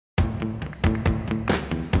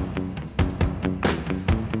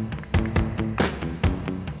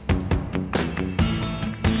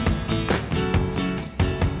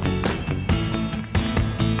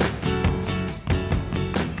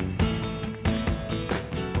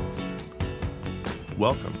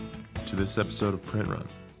Welcome to this episode of Print Run.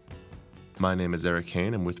 My name is Eric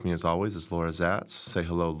Kane, and with me as always is Laura Zatz. Say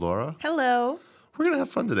hello, Laura. Hello. We're going to have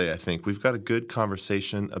fun today, I think. We've got a good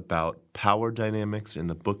conversation about power dynamics in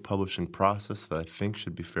the book publishing process that I think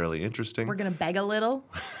should be fairly interesting. We're going to beg a little.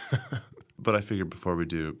 But I figured before we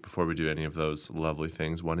do any of those lovely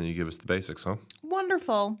things, why don't you give us the basics, huh?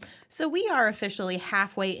 Wonderful. So we are officially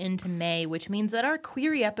halfway into May, which means that our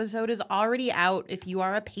query episode is already out if you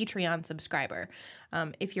are a Patreon subscriber.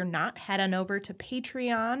 If you're not, head on over to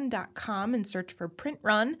patreon.com and search for Print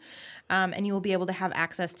Run, and you will be able to have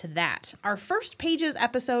access to that. Our First Pages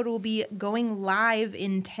episode will be going live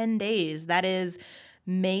in 10 days. That is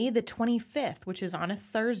May the 25th, which is on a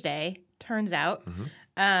Thursday, turns out.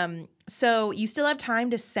 So you still have time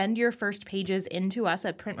to send your first pages into us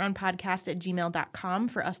at printrunpodcast@gmail.com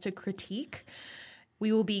for us to critique.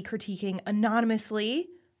 We will be critiquing anonymously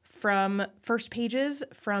from first pages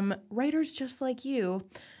from writers just like you.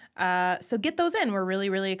 So get those in. We're really,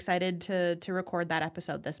 really excited to record that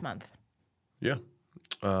episode this month. Yeah.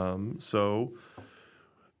 So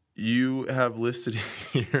you have listed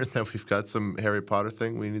here that we've got some Harry Potter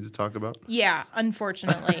thing we need to talk about? Yeah,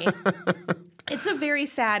 unfortunately. It's a very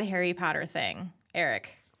sad Harry Potter thing, Eric.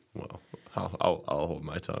 Well, I'll hold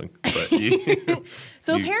my tongue. But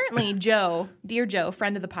apparently, dear Joe,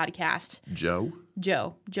 friend of the podcast. Joe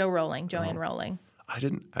Rowling, Joanne Rowling. I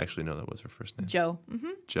didn't actually know that was her first name. Joe.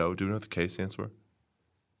 Mm-hmm. Joe, do you know what the K stands for?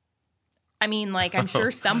 I mean, I'm sure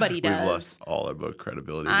somebody does. We've lost all our book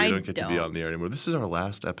credibility. We don't get to be on the air anymore. This is our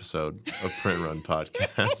last episode of Print Run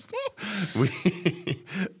Podcast.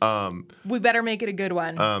 We better make it a good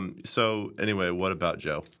one. So anyway, what about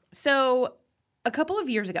Joe? So a couple of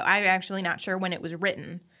years ago, I'm actually not sure when it was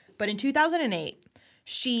written, but in 2008,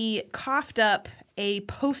 she coughed up a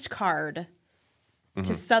postcard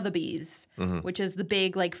to Sotheby's, which is the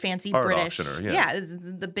big, fancy art British, auctioneer, yeah.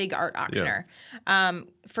 The big art auctioneer,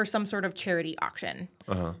 for some sort of charity auction.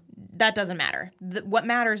 That doesn't matter. What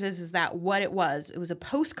matters is that what it was a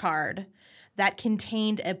postcard that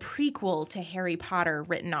contained a prequel to Harry Potter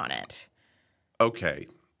written on it. Okay.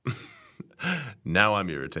 Now I'm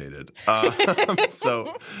irritated.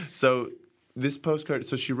 So this postcard,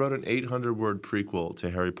 so she wrote an 800-word prequel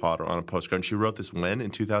to Harry Potter on a postcard. And she wrote this when?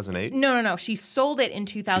 In 2008? No. She sold it in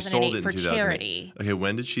 2008 for charity. Okay,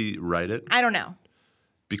 when did she write it? I don't know.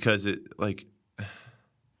 Because it, anyway.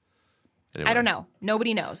 I don't know.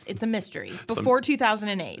 Nobody knows. It's a mystery. Before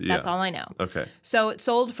 2008. That's all I know. Okay. So it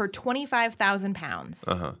sold for £25,000.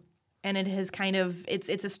 Uh-huh. And it has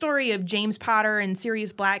it's a story of James Potter and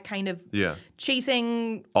Sirius Black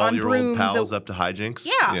chasing all on your brooms. Old pals up to hijinks?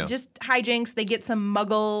 Yeah, just hijinks. They get some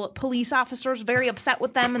muggle police officers very upset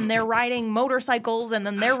with them, and they're riding motorcycles, and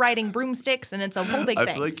then they're riding broomsticks, and it's a whole big thing.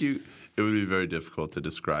 I feel like it would be very difficult to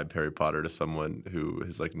describe Harry Potter to someone who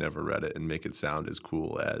has never read it and make it sound as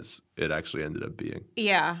cool as it actually ended up being.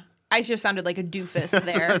 Yeah. I just sounded like a doofus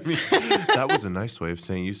there. That was a nice way of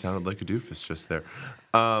saying you sounded like a doofus just there.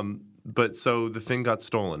 But so the thing got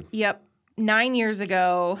stolen. Yep. 9 years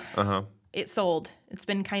ago, it sold. It's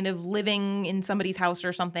been kind of living in somebody's house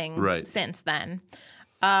or something since then.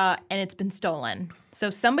 And it's been stolen. So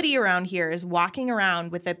somebody around here is walking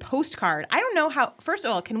around with a postcard. I don't know how. First of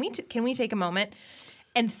all, can we take a moment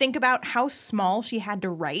and think about how small she had to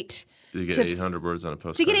write? You get 800 words on a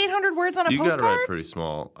postcard. To get 800 words on a postcard? You got to write pretty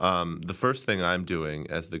small. The first thing I'm doing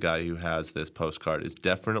as the guy who has this postcard is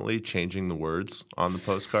definitely changing the words on the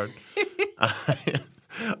postcard.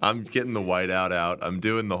 I'm getting the whiteout out. I'm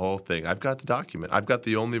doing the whole thing. I've got the document. I've got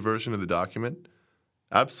the only version of the document.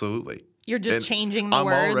 Absolutely. You're just changing the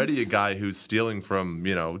words. I'm already a guy who's stealing from,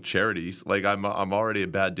 charities. I'm already a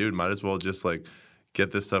bad dude. Might as well just get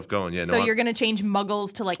this stuff going. Yeah. So you're going to change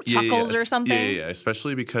muggles to chuckles or something? Yeah.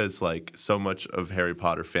 Especially because so much of Harry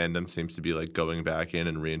Potter fandom seems to be going back in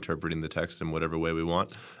and reinterpreting the text in whatever way we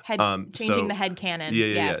want. Changing the headcanon.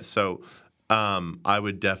 Yeah. So I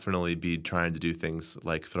would definitely be trying to do things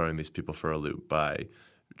like throwing these people for a loop by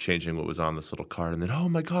changing what was on this little card, and then, oh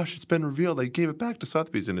my gosh, it's been revealed. They gave it back to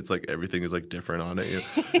Sotheby's, and it's everything is different on it.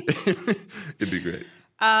 It'd be great.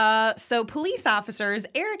 So police officers,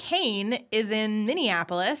 Eric Hain is in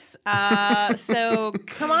Minneapolis. So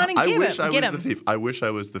come on and get him. The thief. I wish I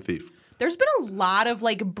was the thief. There's been a lot of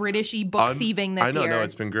Britishy book thieving this year. I know, no,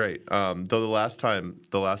 it's been great. Though the last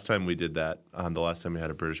time we did that, the last time we had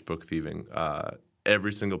a British book thieving,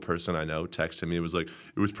 every single person I know texted me. It was it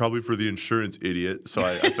was probably for the insurance, idiot. So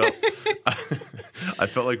I felt I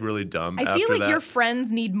felt really dumb. I feel like your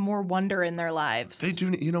friends need more wonder in their lives. They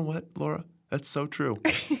do. You know what, Laura? That's so true.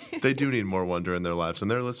 They do need more wonder in their lives,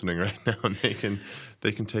 and they're listening right now, and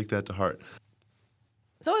they can take that to heart.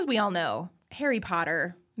 So as we all know, Harry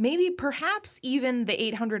Potter, maybe perhaps even the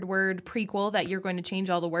 800-word prequel that you're going to change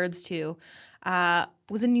all the words to,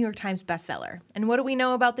 was a New York Times bestseller. And what do we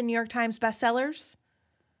know about the New York Times bestsellers?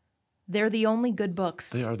 They're the only good books.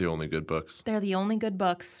 They are the only good books. They're the only good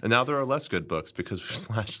books. And now there are less good books because we've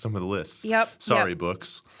slashed some of the lists. Yep. Sorry,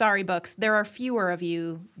 books. Sorry, books. There are fewer of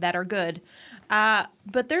you that are good.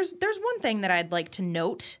 But there's one thing that I'd like to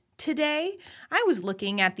note today. I was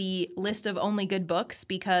looking at the list of only good books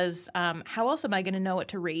because how else am I going to know what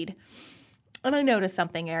to read? And I noticed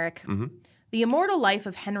something, Eric. Mm-hmm. The Immortal Life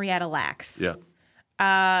of Henrietta Lacks.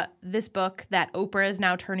 Yeah. This book that Oprah is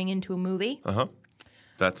now turning into a movie. Uh-huh.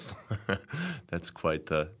 That's that's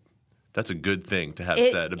a good thing to have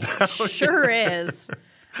said about it. Sure is.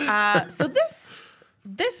 So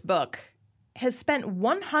this book has spent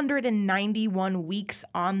 191 weeks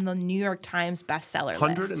on the New York Times bestseller list.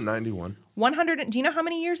 191. 100. Do you know how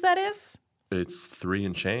many years that is? It's 3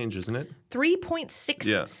 and change, isn't it?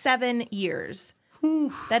 3.67 years.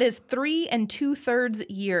 Whew. That is 3 2/3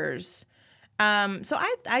 years. So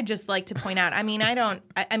I just like to point out. I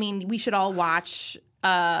mean, we should all watch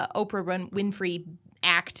Oprah Winfrey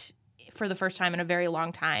act for the first time in a very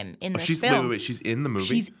long time in this film. Wait, she's in the movie?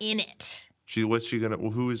 She's in it. What's she gonna? Well,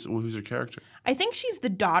 who's her character? I think she's the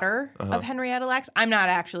daughter of Henrietta Lacks. I'm not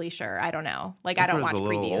actually sure. I don't know. Like, I don't watch previews or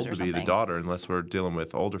something. It's a little old to be the daughter, unless we're dealing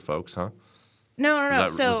with older folks, huh? No.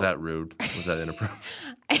 Was that rude? Was that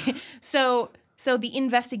inappropriate? So the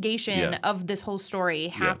investigation of this whole story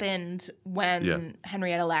happened when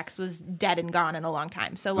Henrietta Lacks was dead and gone in a long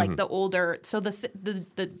time. So like the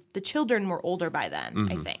children were older by then,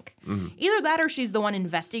 I think. Mm-hmm. Either that or she's the one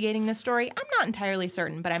investigating this story. I'm not entirely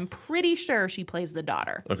certain, but I'm pretty sure she plays the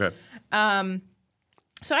daughter. Okay.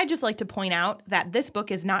 So I'd just like to point out that this book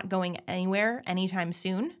is not going anywhere anytime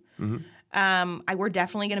soon. Mm-hmm. We're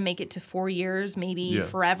definitely going to make it to 4 years, maybe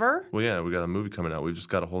forever. Well, yeah, we got a movie coming out. We've just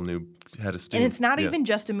got a whole new head of steam. And it's not even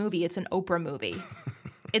just a movie. It's an Oprah movie.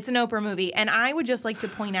 It's an Oprah movie. And I would just like to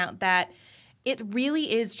point out that it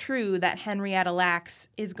really is true that Henrietta Lacks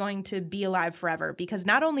is going to be alive forever because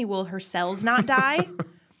not only will her cells not die,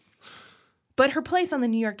 but her place on the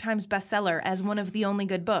New York Times bestseller as one of the only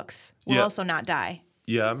good books will also not die.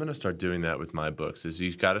 Yeah, I'm going to start doing that with my books. Is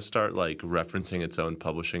you've got to start like referencing its own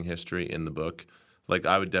publishing history in the book. Like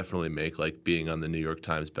I would definitely make like being on the New York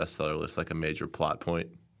Times bestseller list like a major plot point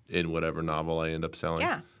in whatever novel I end up selling.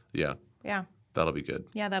 Yeah. That'll be good.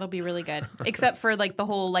 Yeah, that'll be really good. Except for like the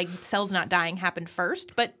whole like cells not dying happened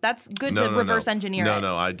first, but that's good to reverse engineer it.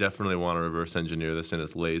 No, I definitely want to reverse engineer this in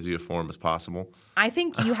as lazy a form as possible. I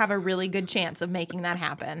think you have a really good chance of making that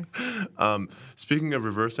happen. Speaking of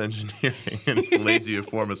reverse engineering in as lazy a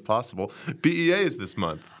form as possible, BEA is this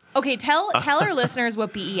month. Okay, tell our listeners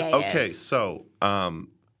what BEA is. Okay, so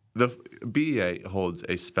the BEA holds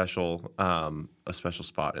a special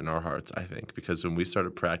spot in our hearts, I think, because when we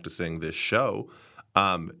started practicing this show,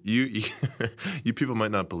 you people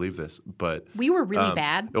might not believe this, but we were really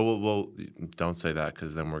bad. Well, don't say that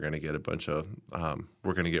because then we're gonna get a bunch of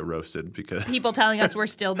we're gonna get roasted because people telling us we're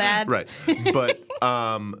still bad, right? But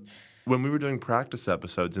when we were doing practice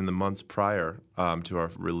episodes in the months prior to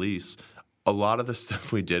our release, a lot of the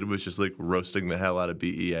stuff we did was just like roasting the hell out of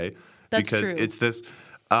BEA. That's because true.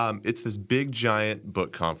 It's this big, giant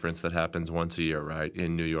book conference that happens once a year, right,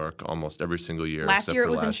 in New York almost every single year. Last year it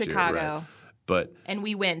was in Chicago. Right? And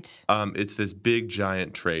we went. It's this big,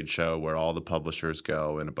 giant trade show where all the publishers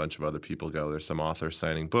go and a bunch of other people go. There's some authors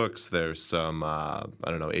signing books. There's some,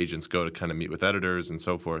 agents go to kind of meet with editors and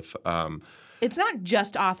so forth. It's not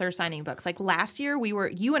just authors signing books. Like last year,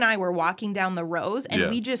 you and I were walking down the rows, and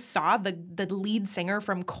we just saw the lead singer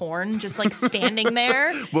from Korn just like standing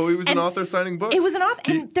there. Well, he was an author signing books. It was an author,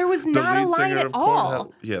 and there was not a line at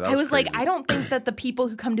all. That was crazy. Like, I don't think that the people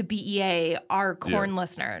who come to BEA are Korn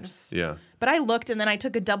listeners. Yeah. But I looked, and then I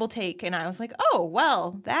took a double take, and I was like, oh,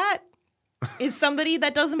 well, that is somebody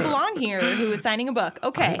that doesn't belong here who is signing a book.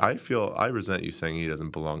 Okay. I resent you saying he doesn't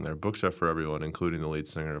belong there. Books are for everyone, including the lead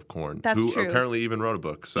singer of Korn, That's who true. apparently even wrote a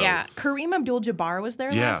book. So. Yeah. Kareem Abdul-Jabbar was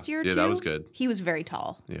there last year, too. Yeah, that was good. He was very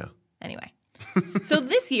tall. Yeah. Anyway. So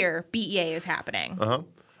this year, BEA is happening.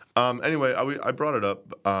 Anyway, I brought it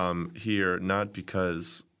up here not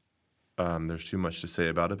because there's too much to say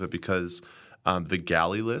about it, but because the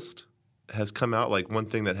Galley list has come out. Like one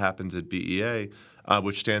thing that happens at BEA,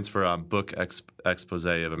 which stands for Book Expose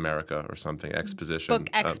of America or something, Exposition. Book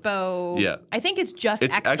Expo. Yeah. I think it's just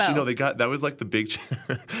Expo. Actually, no, that was like the big,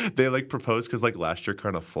 they like proposed because like last year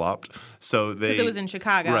kind of flopped. So because it was in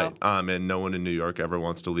Chicago. Right. And no one in New York ever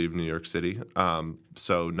wants to leave New York City.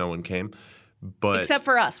 So no one came. But except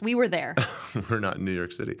for us. We were there. We're not in New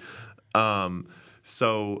York City.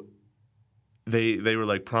 So they were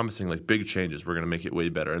like promising like big changes. We're going to make it way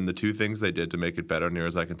better. And the two things they did to make it better, near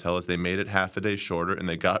as I can tell, is they made it half a day shorter and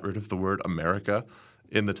they got rid of the word America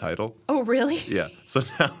in the title. Oh, really? Yeah. So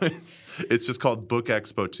now it's just called Book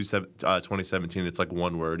Expo 2017. It's like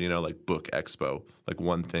one word, like Book Expo, like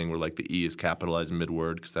one thing where like the E is capitalized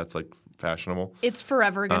mid-word because that's like fashionable. It's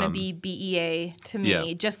forever going to be BEA to me,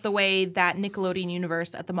 yeah. just the way that Nickelodeon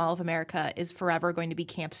Universe at the Mall of America is forever going to be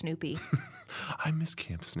Camp Snoopy. I miss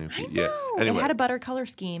Camp Snoopy. I know. Yeah. Anyway, it had a butter color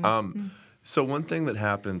scheme. So one thing that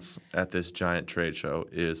happens at this giant trade show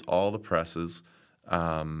is all the presses,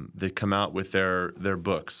 they come out with their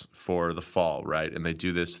books for the fall, right? And they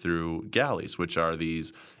do this through galleys, which are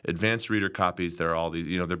these advanced reader copies. They're all these,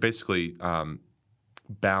 they're basically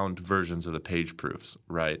bound versions of the page proofs,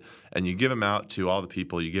 right? And you give them out to all the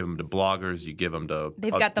people. You give them to bloggers. You give them to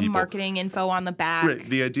They've got the marketing info on the back. Right.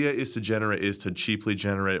 The idea is to cheaply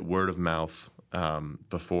generate word of mouth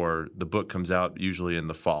before the book comes out, usually in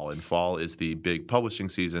the fall. And fall is the big publishing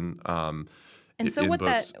season. And so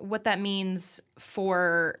what that means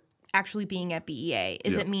for actually being at BEA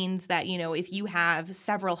is it means that, if you have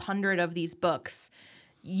several hundred of these books,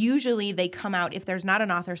 usually they come out, if there's not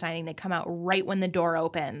an author signing, they come out right when the door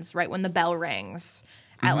opens, right when the bell rings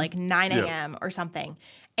at like 9 a.m. or something.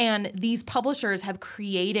 And these publishers have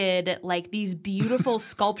created like these beautiful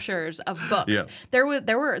sculptures of books. Yeah.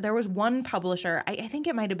 There was one publisher, I think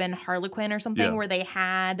it might have been Harlequin or something, where they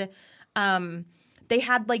had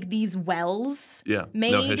like these wells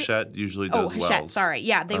made. No, Hachette usually does wells. Hachette, sorry.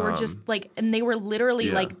 Yeah, they were just like, and they were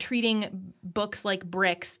literally like treating books like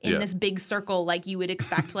bricks in this big circle like you would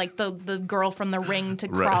expect like the girl from The Ring to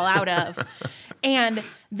crawl out of. And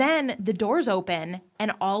then the doors open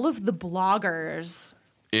and all of the bloggers...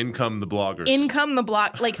 In come the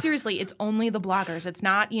bloggers. Like, seriously, it's only the bloggers. It's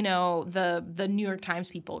not, the New York Times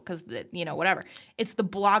people because, whatever. It's the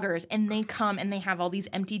bloggers. And they come and they have all these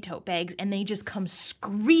empty tote bags and they just come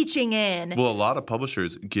screeching in. Well, a lot of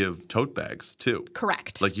publishers give tote bags, too.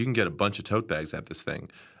 Correct. Like, you can get a bunch of tote bags at this thing.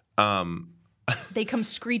 They come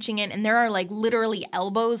screeching in and there are, like, literally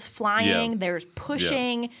elbows flying. Yeah. There's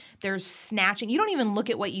pushing. Yeah. There's snatching. You don't even look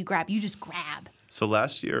at what you grab. You just grab. So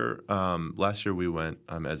last year we went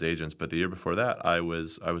as agents, but the year before that, I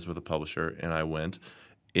was with a publisher, and I went,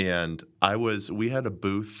 and we had a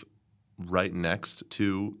booth right next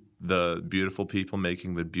to the beautiful people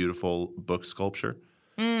making the beautiful book sculpture.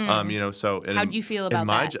 So how'd you feel about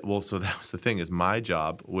that? Well, so that was the thing, is my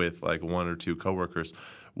job with like one or two coworkers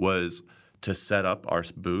was to set up our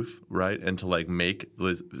booth, right, and to like make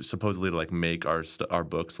our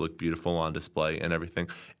books look beautiful on display and everything.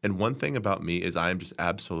 And one thing about me is I am just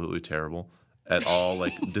absolutely terrible at all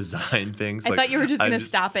like design things. I thought you were just going to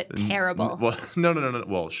stop at terrible. Well, no.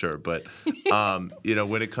 Well, sure, but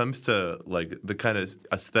when it comes to like the kind of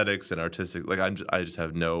aesthetics and artistic, like I just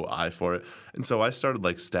have no eye for it. And so I started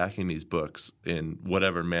like stacking these books in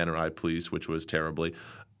whatever manner I pleased, which was terribly.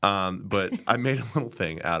 But I made a little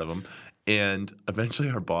thing out of them. And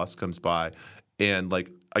eventually our boss comes by and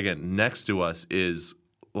like, again, next to us is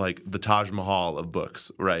like the Taj Mahal of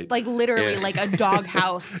books, right? Like literally like a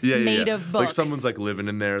doghouse made of books. Like someone's like living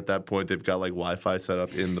in there at that point. They've got like Wi-Fi set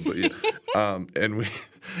up in the book.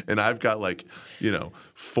 And I've got like,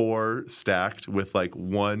 4 stacked with like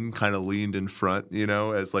one kind of leaned in front,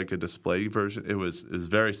 as like a display version. It was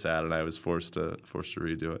very sad, and I was forced to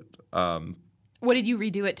redo it. What did you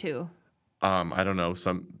redo it to? I don't know,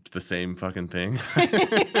 the same fucking thing.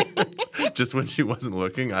 Just when she wasn't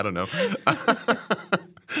looking, I don't know.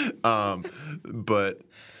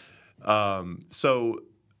 So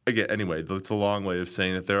again, anyway, it's a long way of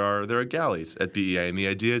saying that there are galleys at BEA, and the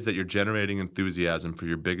idea is that you're generating enthusiasm for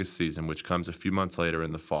your biggest season, which comes a few months later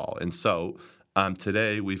in the fall. And so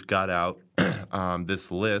today we've got out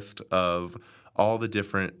this list of all the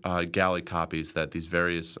different galley copies that these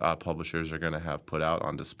various publishers are going to have put out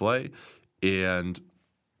on display. And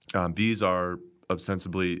these are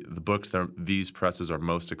ostensibly the books that these presses are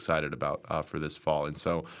most excited about for this fall. And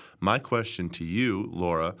so my question to you,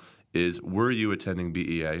 Laura, is were you attending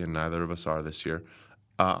BEA, and neither of us are this year,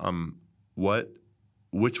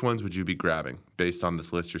 which ones would you be grabbing based on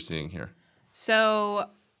this list you're seeing here? So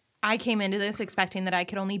I came into this expecting that I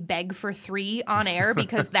could only beg for 3 on air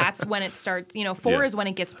because that's when it starts. 4 is when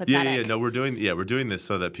it gets pathetic. Yeah. No, we're doing this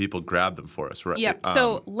so that people grab them for us, right? Yep.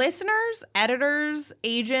 So listeners, editors,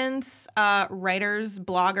 agents, writers,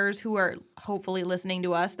 bloggers who are hopefully listening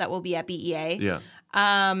to us that will be at BEA. Yeah.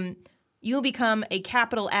 You'll become a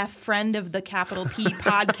capital F friend of the capital P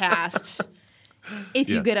podcast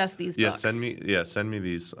if you get us these books. Send me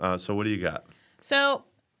these. So what do you got? So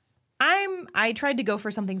I tried to go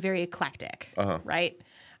for something very eclectic, right?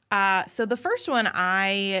 So the first one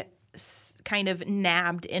I kind of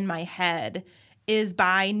nabbed in my head is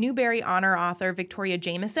by Newbery Honor author Victoria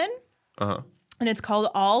Jameson. Uh-huh. And it's called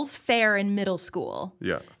All's Fair in Middle School.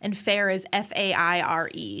 Yeah. And fair is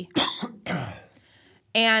Faire.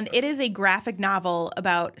 And it is a graphic novel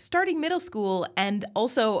about starting middle school and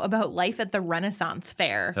also about life at the Renaissance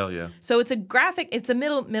Fair. Hell yeah. So it's a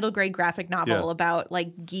middle grade graphic novel about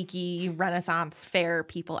like geeky Renaissance Fair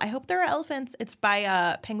people. I hope there are elephants. It's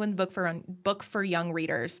by Penguin Book for Young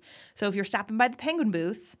Readers. So if you're stopping by the Penguin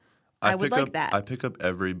booth, I would like that. I pick up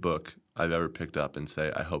every book I've ever picked up and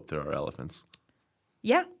say, I hope there are elephants.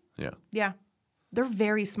 Yeah. Yeah. Yeah. They're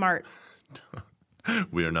very smart.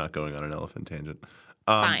 We are not going on an elephant tangent.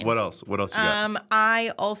 Fine. What else? What else you got?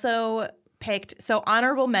 I also picked, so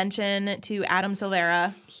honorable mention to Adam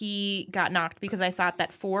Silvera. He got knocked because I thought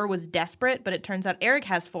that 4 was desperate, but it turns out Eric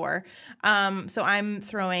has 4. So I'm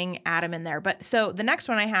throwing Adam in there. But so the next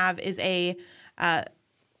one I have is a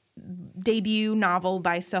debut novel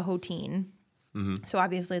by Soho Teen. Mm-hmm. So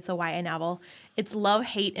obviously it's a YA novel. It's Love,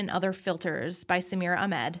 Hate, and Other Filters by Samira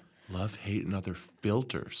Ahmed. Love, Hate, and Other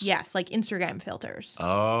Filters. Yes, like Instagram filters.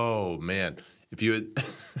 Oh, man. If you had,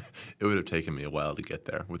 it would have taken me a while to get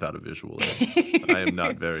there without a visual aid. I am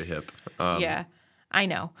not very hip. Yeah, I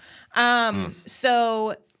know.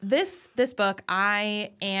 So this book,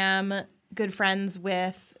 I am good friends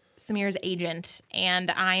with Samira's agent, and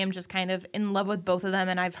I am just kind of in love with both of them,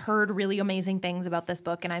 and I've heard really amazing things about this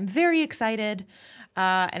book, and I'm very excited,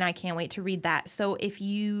 and I can't wait to read that. So if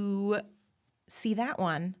you see that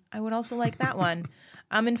one, I would also like that one.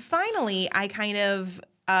 And finally, I kind of...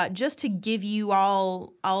 just to give you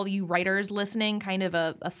all you writers listening kind of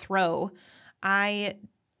a throw, I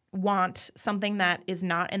want something that is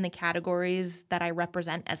not in the categories that I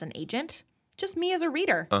represent as an agent. Just me as a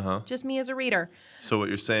reader. Uh-huh. Just me as a reader. So what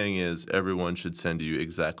you're saying is everyone should send you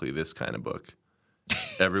exactly this kind of book.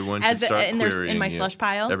 Everyone should start querying in my you. slush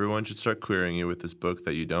pile? Everyone should start querying you with this book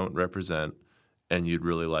that you don't represent, and you'd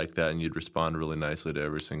really like that, and you'd respond really nicely to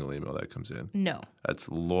every single email that comes in. No. That's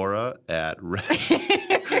Laura at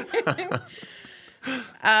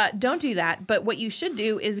Don't do that. But what you should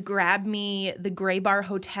do is grab me The Gray Bar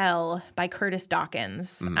Hotel by Curtis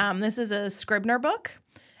Dawkins. Mm-hmm. This is a Scribner book,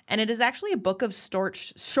 and it is actually a book of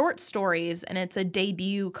short stories, and it's a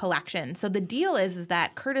debut collection. So the deal is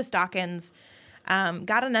that Curtis Dawkins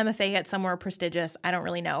got an MFA at somewhere prestigious. I don't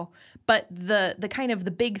really know. But the kind of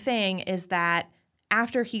the big thing is that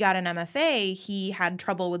after he got an MFA, he had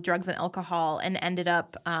trouble with drugs and alcohol and ended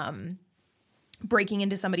up breaking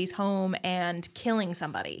into somebody's home and killing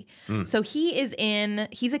somebody. So he's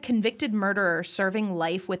a convicted murderer serving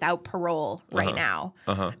life without parole right now.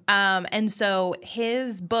 And so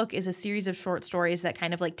his book is a series of short stories that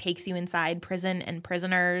kind of like takes you inside prison and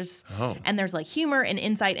prisoners. And there's like humor and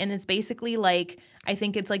insight. And it's basically like, I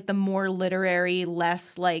think it's like the more literary,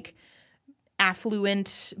 less like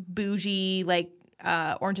affluent, bougie, like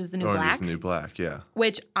Orange is the New Black. Orange is the New Black, yeah.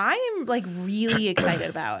 Which I am like really excited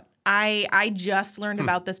about. I just learned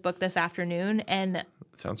about this book this afternoon, and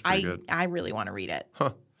sounds pretty good. I really want to read it.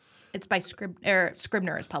 Huh. It's by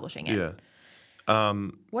Scribner is publishing it. Yeah.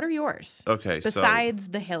 What are yours? Okay, besides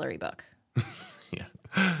the Hillary book. Yeah.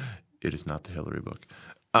 It is not the Hillary book.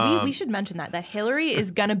 We should mention that Hillary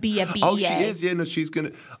is going to be a BEA. Oh, she is? Yeah, no, she's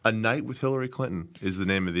going to... A Night with Hillary Clinton is the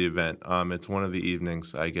name of the event. It's one of the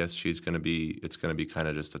evenings. I guess it's going to be kind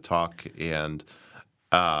of just a talk, and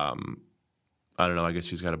I don't know. I guess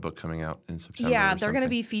she's got a book coming out in September. Yeah, they're going to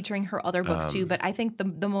be featuring her other books too. But I think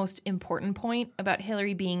the most important point about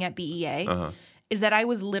Hillary being at BEA is that I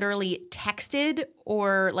was literally texted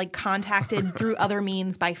or like contacted through other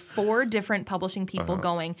means by 4 different publishing people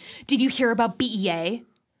going, "Did you hear about BEA?"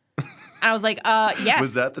 I was like, yes.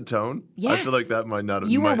 Was that the tone? Yes. I feel like that might not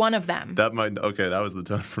have... You were one of them. That was the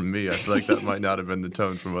tone from me. I feel like that might not have been the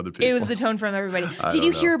tone from other people. It was the tone from everybody. Did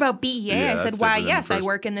you hear about BEA? Yeah, I said, why, yes, I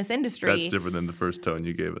work in this industry. That's different than the first tone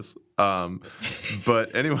you gave us.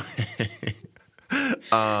 But anyway.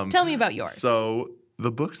 Tell me about yours. So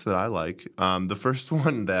the books that I like, the first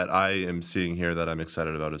one that I am seeing here that I'm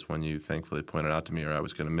excited about is one you thankfully pointed out to me or I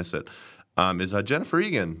was going to miss it. Is Jennifer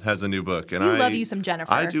Egan has a new book. And I love you some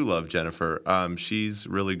Jennifer. I do love Jennifer. She's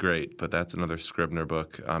really great, but that's another Scribner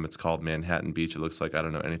book. It's called Manhattan Beach. It looks like I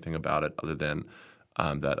don't know anything about it other than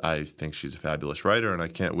that I think she's a fabulous writer, and I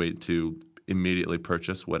can't wait to immediately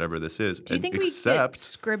purchase whatever this is. Do you think we get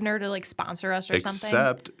Scribner to like sponsor us or something?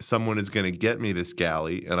 Except someone is going to get me this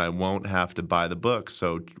galley, and I won't have to buy the book.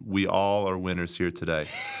 So we all are winners here today.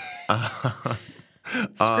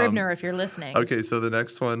 Scribner, if you're listening. Okay, so the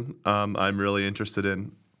next one I'm really interested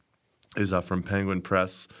in is from Penguin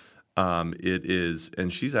Press. It is,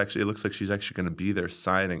 and it looks like she's actually going to be there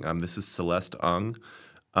signing. This is Celeste Ng.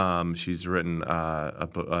 She's written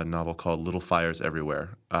a novel called Little Fires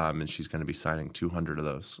Everywhere, and she's going to be signing 200 of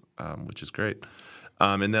those, which is great.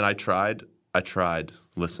 And then I tried,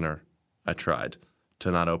 listener, I tried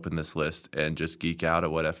to not open this list and just geek out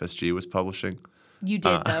at what FSG was publishing. You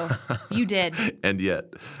did, though. You did. And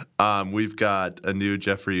yet, we've got a new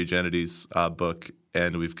Jeffrey Eugenides book,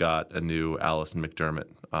 and we've got a new Alison McDermott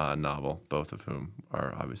novel, both of whom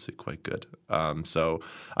are obviously quite good. So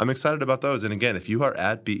I'm excited about those. And again, if you are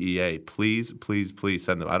at BEA, please, please, please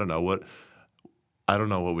send them. I don't know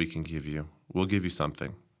what we can give you. We'll give you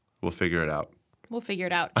something. We'll figure it out.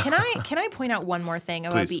 Can I point out one more thing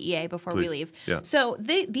about BEA before we leave? Yeah. So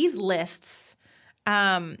these lists.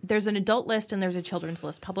 There's an adult list and there's a children's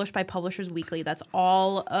list published by Publishers Weekly. That's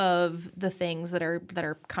all of the things that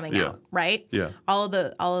are coming out, right? Yeah. All of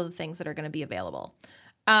the things that are going to be available.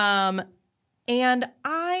 And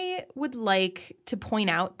I would like to point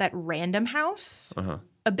out that Random House,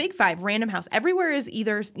 a Big Five, Random House, everywhere is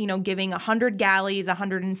either, giving 100 galleys,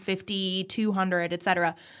 150, 200,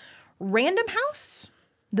 etc. Random House,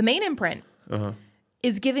 the main imprint,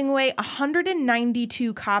 is giving away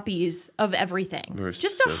 192 copies of everything. Very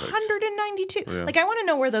Just specific. 192. Yeah. Like, I want to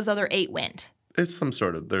know where those other 8 went. It's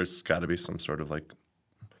there's got to be some sort of like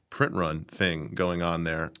print run thing going on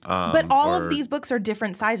there. But all of these books are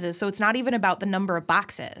different sizes, so it's not even about the number of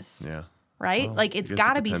boxes. Yeah. Right? Well, like, it's I guess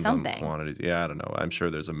got to it be depends on something. quantities. Yeah, I don't know. I'm sure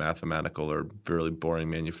there's a mathematical or really boring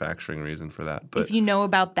manufacturing reason for that. But If you know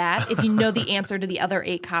about that, if you know the answer to the other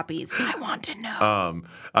 8 copies, I want to know.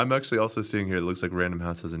 I'm actually also seeing here, it looks like Random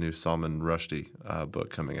House has a new Salman Rushdie book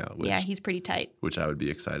coming out. Yeah, he's pretty tight. Which I would be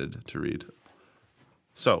excited to read.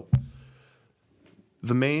 So,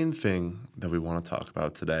 the main thing that we want to talk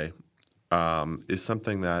about today is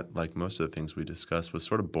something that, like most of the things we discussed, was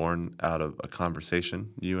sort of born out of a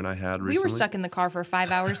conversation you and I had recently. We were stuck in the car for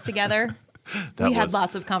 5 hours together. We had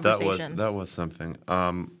lots of conversations. That was something.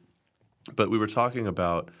 But we were talking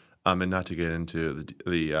about, and not to get into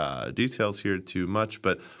the details here too much,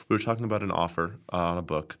 but we were talking about an offer on a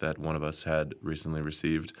book that one of us had recently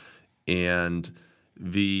received, and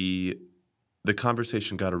the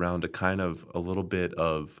conversation got around to kind of a little bit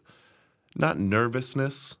of not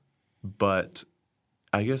nervousness, but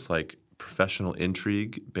I guess like professional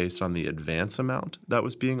intrigue based on the advance amount that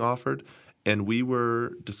was being offered. And we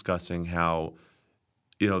were discussing how,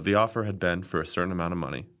 the offer had been for a certain amount of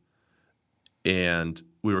money. And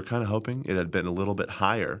we were kind of hoping it had been a little bit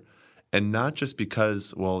higher. And not just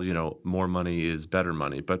because, more money is better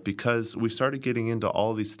money, but because we started getting into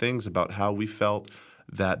all these things about how we felt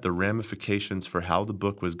that the ramifications for how the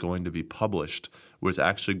book was going to be published was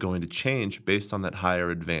actually going to change based on that higher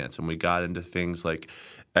advance. And we got into things like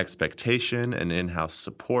expectation and in-house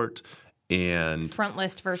support and front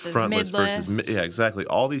list versus mid list. Yeah, exactly.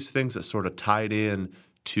 All these things that sort of tied in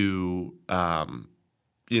to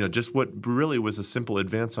just what really was a simple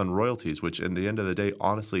advance on royalties, which in the end of the day,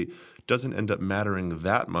 honestly, doesn't end up mattering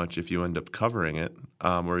that much if you end up covering it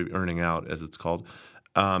or earning out, as it's called.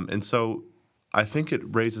 And so I think it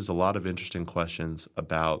raises a lot of interesting questions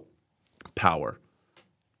about power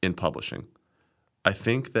in publishing. I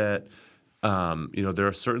think that there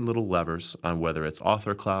are certain little levers on whether it's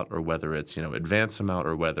author clout or whether it's advance amount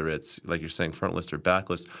or whether it's, like you're saying, front list or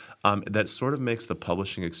backlist, that sort of makes the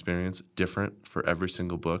publishing experience different for every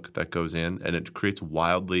single book that goes in, and it creates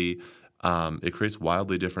wildly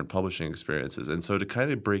different publishing experiences. And so to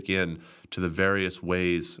kind of break in to the various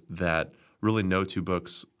ways that really no two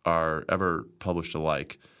books are ever published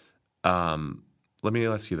alike, let me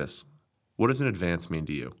ask you this. What does an advance mean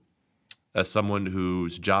to you as someone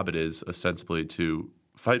whose job it is ostensibly to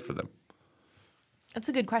fight for them? That's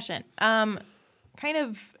a good question. So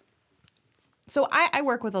I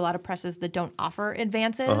work with a lot of presses that don't offer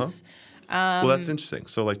advances. Well, that's interesting.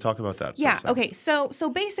 So, talk about that. Yeah. Okay. So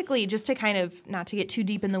basically, just to kind of not to get too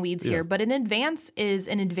deep in the weeds here, but an advance is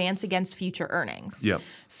an advance against future earnings. Yeah.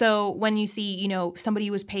 So when you see, somebody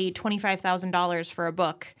was paid $25,000 for a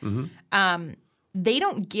book, they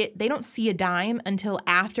don't see a dime until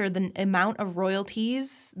after the amount of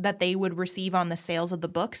royalties that they would receive on the sales of the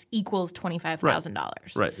books equals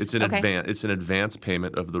 $25,000. Right. It's an advance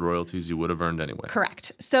payment of the royalties you would have earned anyway.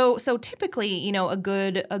 Correct. So typically, a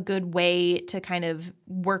good way to kind of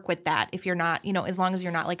work with that, if you're not, as long as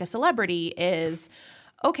you're not like a celebrity, is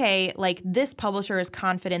okay, like this publisher is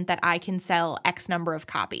confident that I can sell X number of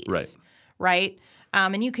copies. Right.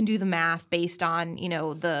 And you can do the math based on,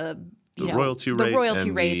 the royalty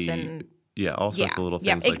rate rates and Yeah, all sorts of little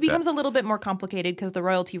things It like becomes that. a little bit more complicated because the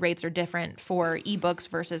royalty rates are different for ebooks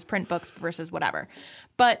versus print books versus whatever.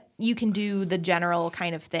 But you can do the general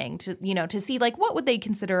kind of thing to see like what would they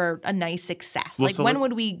consider a nice success? Well, Like so when let's-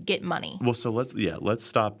 would we get money? Well, so let's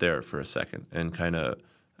stop there for a second and kind of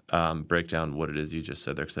break down what it is you just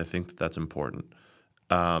said there, because I think that's important.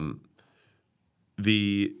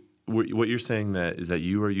 What you're saying that is that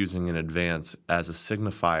you are using an advance as a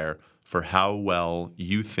signifier for how well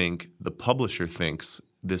you think the publisher thinks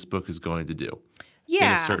this book is going to do in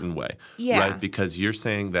a certain way, right? Because you're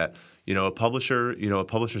saying that a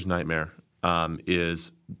publisher's nightmare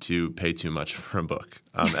is to pay too much for a book,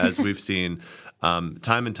 as we've seen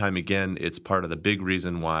time and time again. It's part of the big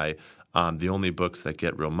reason why the only books that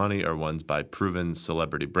get real money are ones by proven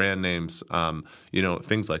celebrity brand names,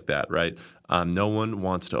 things like that, right? No one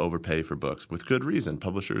wants to overpay for books with good reason.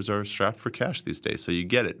 Publishers are strapped for cash these days, so you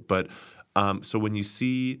get it. But so when you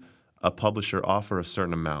see a publisher offer a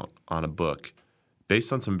certain amount on a book,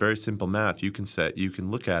 based on some very simple math, you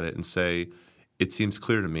can look at it and say, it seems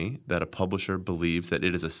clear to me that a publisher believes that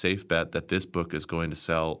it is a safe bet that this book is going to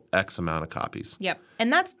sell X amount of copies. Yep.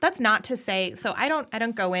 And that's not to say, so I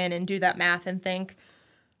don't go in and do that math and think,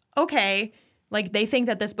 okay, like they think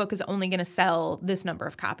that this book is only going to sell this number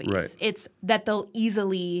of copies. Right. It's that they'll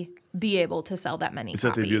easily be able to sell that many It's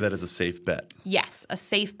copies. that they view that as a safe bet. Yes, a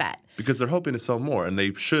safe bet. Because they're hoping to sell more, and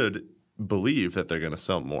they should believe that they're going to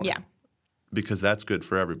sell more. Yeah. Because that's good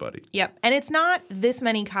for everybody. Yep. And it's not this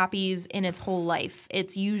many copies in its whole life.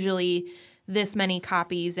 It's usually this many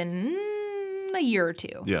copies in a year or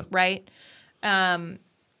two. Yeah. Right? And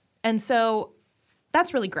so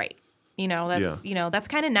that's really great. That's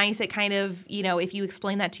kind of nice. It kind of, if you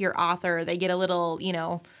explain that to your author, they get a little,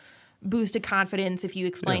 boost of confidence if you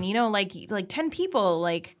explain, like 10 people,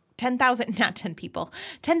 like 10,000, not 10 people,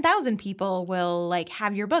 10,000 people will like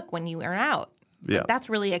have your book when you are out. Yeah. Like, that's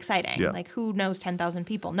really exciting. Yeah. Like who knows 10,000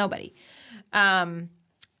 people? Nobody.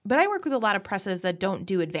 But I work with a lot of presses that don't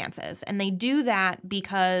do advances, and they do that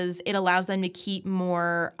because it allows them to keep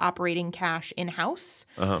more operating cash in-house,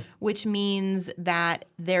 which means that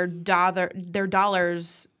their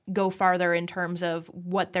dollars go farther in terms of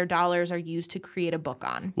what their dollars are used to create a book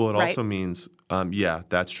on. Well, it right? also means,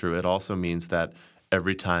 that's true. It also means that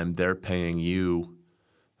every time they're paying you,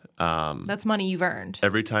 that's money you've earned.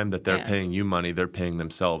 every time that they're paying you money, they're paying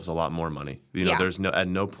themselves a lot more money. There's at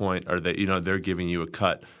no point are they, they're giving you a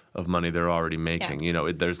cut of money they're already making.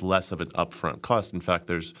 Yeah. There's less of an upfront cost. In fact,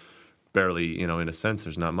 there's barely, in a sense,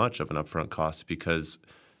 there's not much of an upfront cost because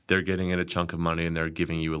they're getting in a chunk of money and they're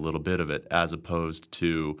giving you a little bit of it, as opposed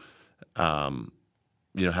to,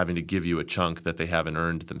 having to give you a chunk that they haven't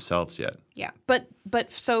earned themselves yet. Yeah, but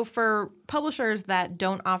so for publishers that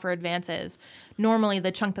don't offer advances, normally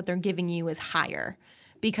the chunk that they're giving you is higher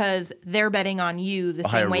because they're betting on you the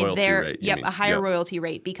same way they're a higher royalty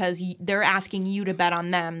rate because they're asking you to bet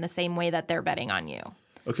on them the same way that they're betting on you.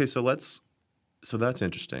 Okay, so that's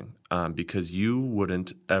interesting because you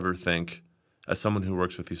wouldn't ever think, as someone who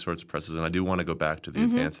works with these sorts of presses, and I do want to go back to the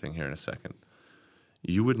advance thing here in a second,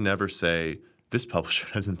 you would never say, this publisher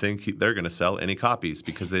doesn't think they're going to sell any copies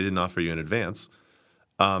because they didn't offer you an advance.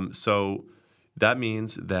 So that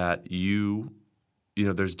means that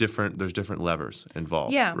there's different levers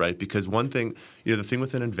involved, right? Because one thing, the thing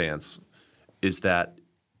with an advance is that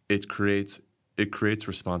it creates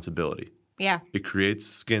responsibility. Yeah. It creates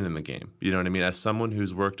skin in the game. You know what I mean? As someone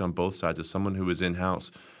who's worked on both sides, as someone who was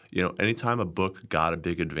in-house, anytime a book got a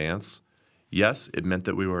big advance, yes, it meant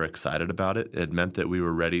that we were excited about it. It meant that we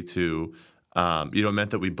were ready to it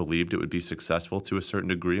meant that we believed it would be successful to a certain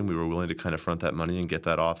degree, and we were willing to kind of front that money and get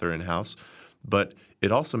that author in-house. But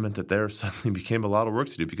it also meant that there suddenly became a lot of work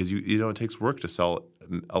to do because it takes work to sell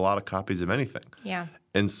a lot of copies of anything. Yeah.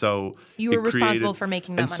 And so you were responsible for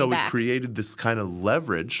making that money back. And so it created this kind of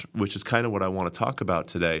leverage, which is kind of what I want to talk about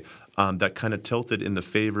today, that kind of tilted in the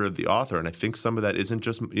favor of the author. And I think some of that isn't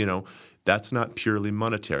just, that's not purely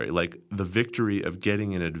monetary. Like the victory of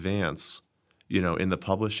getting an advance, in the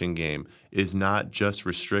publishing game is not just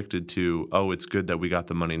restricted to, it's good that we got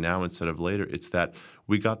the money now instead of later. It's that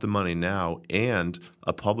we got the money now and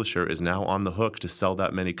a publisher is now on the hook to sell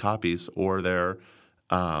that many copies or they've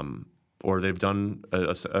done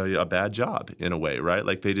a bad job in a way, right?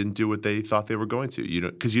 Like they didn't do what they thought they were going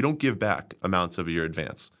to, because you don't give back amounts of your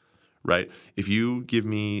advance, right? If you give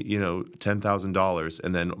me, $10,000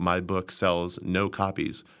 and then my book sells no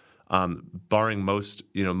copies, barring most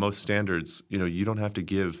standards, you don't have to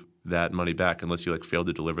give that money back unless you failed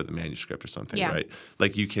to deliver the manuscript or something, right?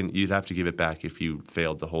 Like you'd have to give it back if you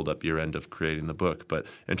failed to hold up your end of creating the book. But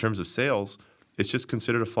in terms of sales, it's just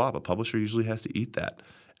considered a flop. A publisher usually has to eat that.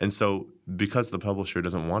 And so because the publisher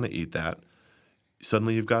doesn't want to eat that,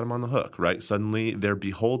 suddenly you've got them on the hook, right? Suddenly they're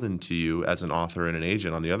beholden to you as an author and an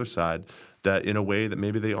agent on the other side, that in a way that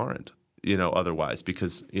maybe they aren't, otherwise,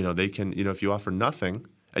 because, they can, if you offer nothing,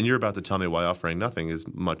 and you're about to tell me why offering nothing is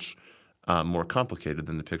much more complicated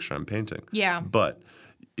than the picture I'm painting. Yeah. But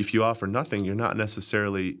if you offer nothing, you're not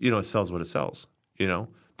necessarily, it sells what it sells,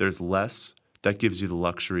 There's less. That gives you the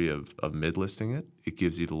luxury of mid-listing it. It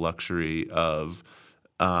gives you the luxury of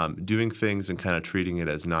doing things and kind of treating it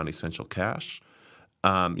as non-essential cash.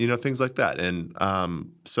 Things like that. And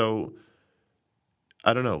so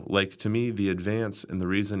I don't know. Like, to me, the advance and the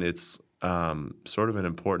reason it's sort of an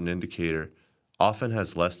important indicator often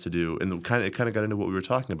has less to do, and it kind of got into what we were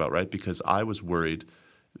talking about, right? Because I was worried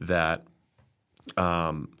that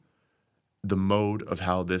the mode of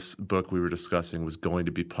how this book we were discussing was going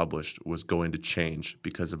to be published was going to change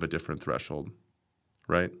because of a different threshold,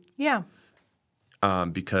 right? Yeah.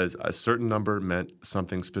 Because a certain number meant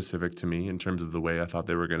something specific to me in terms of the way I thought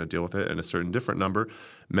they were going to deal with it, and a certain different number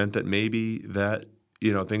meant that maybe that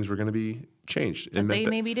things were going to be changed. That they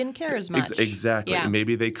maybe didn't care as much. Exactly. Yeah.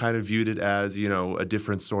 Maybe they kind of viewed it as a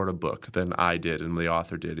different sort of book than I did and the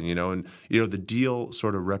author did, and the deal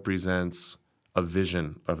sort of represents a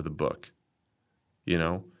vision of the book,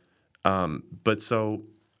 But so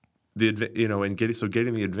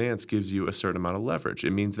getting the advance gives you a certain amount of leverage.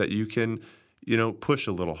 It means that you can push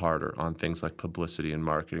a little harder on things like publicity and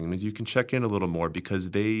marketing. It means you can check in a little more because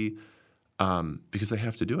they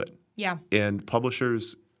have to do it. Yeah. And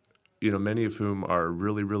publishers, many of whom are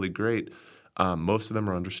really, really great, most of them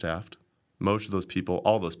are understaffed. Most of those people,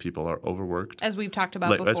 all those people are overworked. As we've talked about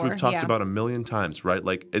before. As we've talked about a million times, right?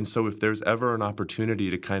 And so if there's ever an opportunity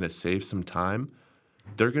to kind of save some time,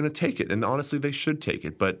 they're going to take it. And honestly, they should take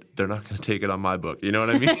it, but they're not going to take it on my book. You know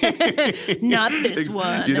what I mean? Not this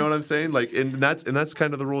one. You know what I'm saying? And that's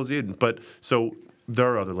kind of the rules of Eden. But so there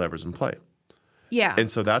are other levers in play. Yeah. And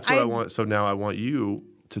so that's what I want. So now I want you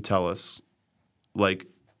to tell us,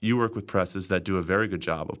 you work with presses that do a very good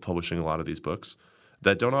job of publishing a lot of these books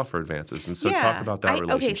that don't offer advances. And so talk about that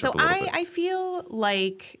relationship a little bit. I feel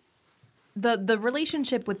like the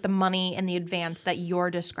relationship with the money and the advance that you're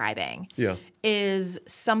describing is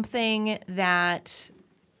something that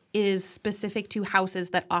is specific to houses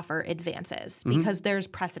that offer advances because there's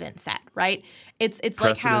precedent set, right? It's precedent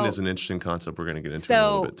like how is an interesting concept we're going to get into in a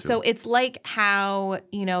little bit too. So it's like how,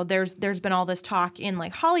 there's been all this talk in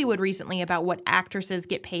Hollywood recently about what actresses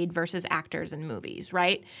get paid versus actors in movies,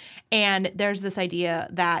 right? And there's this idea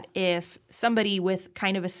that if somebody with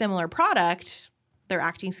kind of a similar product, their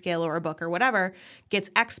acting skill or a book or whatever, gets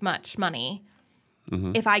X much money,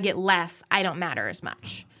 if I get less, I don't matter as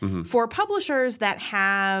much. For publishers that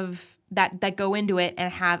have that go into it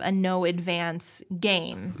and have a no advance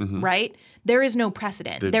game, right? There is no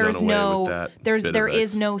precedent. There is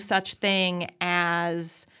no such thing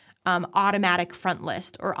as automatic front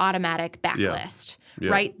list or automatic backlist.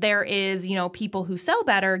 Yeah. Right? There is, people who sell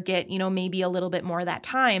better get, maybe a little bit more of that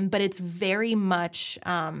time, but it's very much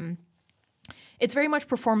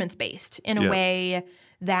performance based in a way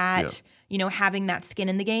that having that skin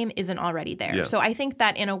in the game isn't already there. Yeah. So I think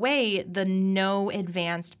that in a way, the no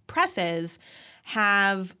advanced presses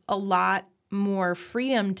have a lot more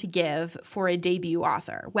freedom to give for a debut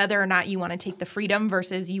author, whether or not you want to take the freedom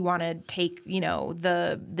versus you want to take,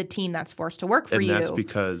 the team that's forced to work for you. And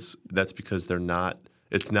that's because they're not.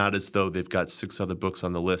 It's not as though they've got 6 other books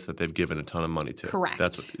on the list that they've given a ton of money to. Correct.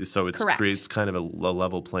 Creates kind of a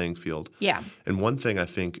level playing field. Yeah. And one thing I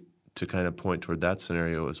think to kind of point toward that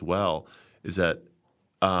scenario as well is that,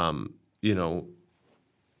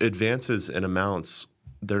 advances and amounts,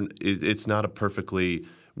 it's not a perfectly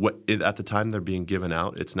at the time they're being given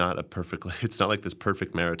out. It's not like this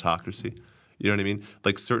perfect meritocracy. You know what I mean?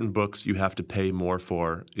 Like certain books you have to pay more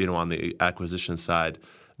for, on the acquisition side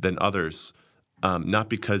than others. Not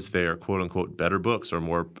because they are quote unquote better books or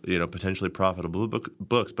more potentially profitable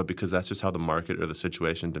books, but because that's just how the market or the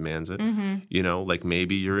situation demands it.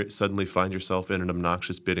 Maybe you suddenly find yourself in an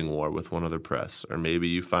obnoxious bidding war with one other press, or maybe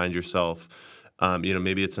you find yourself,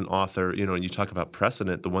 maybe it's an author. And you talk about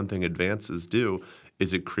precedent. The one thing advances do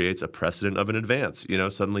is it creates a precedent of an advance.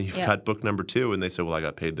 Suddenly you've got book number 2, and they say, well, I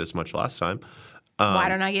got paid this much last time. Why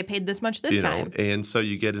don't I get paid this much this time? And so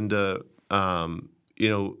you get into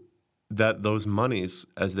that those monies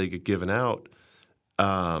as they get given out,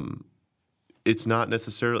 it's not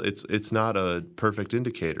necessarily it's not a perfect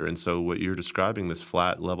indicator. And so what you're describing, this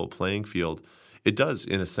flat level playing field, it does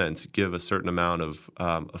in a sense give a certain amount of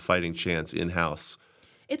a fighting chance in house.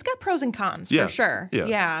 It's got pros and cons for sure.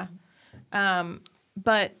 Yeah.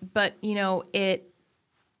 But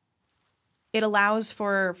it allows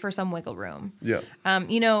for some wiggle room. Yeah.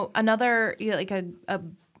 Another like a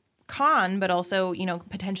con, but also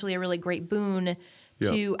potentially a really great boon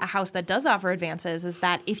to a house that does offer advances is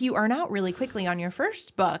that if you earn out really quickly on your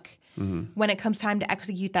first book, when it comes time to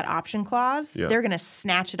execute that option clause, they're going to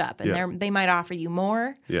snatch it up and they might offer you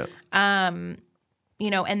more. Yeah. And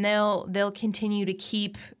they'll continue to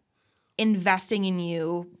keep investing in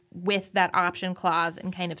you with that option clause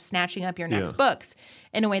and kind of snatching up your next books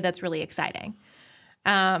in a way that's really exciting.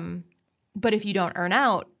 But if you don't earn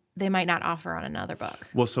out, they might not offer on another book.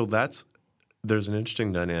 Well, so there's an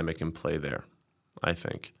interesting dynamic in play there, I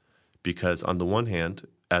think, because on the one hand,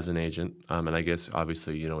 as an agent, and I guess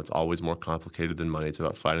obviously, it's always more complicated than money. It's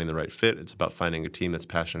about finding the right fit. It's about finding a team that's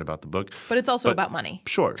passionate about the book. But it's also about money.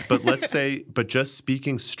 Sure. But let's say, but just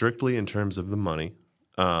speaking strictly in terms of the money,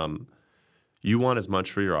 you want as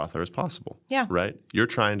much for your author as possible. Yeah. Right? You're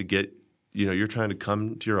trying to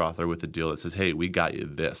come to your author with a deal that says, hey, we got you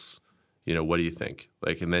this. What do you think?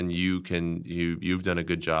 And then you've done a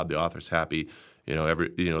good job. The author's happy.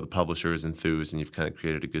 The publisher is enthused, and you've kind of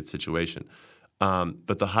created a good situation.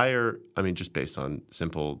 But the higher, just based on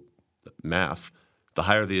simple math, the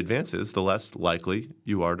higher the advances, the less likely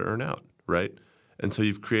you are to earn out, right? And so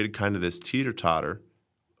you've created kind of this teeter-totter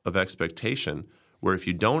of expectation where if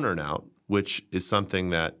you don't earn out, which is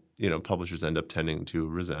something that, publishers end up tending to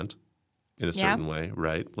resent in a certain way,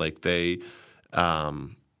 right? Like they,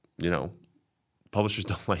 publishers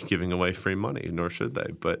don't like giving away free money, nor should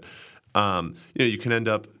they. But you can end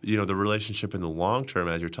up, the relationship in the long term,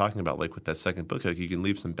 as you're talking about, like with that second book, like you can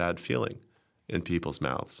leave some bad feeling in people's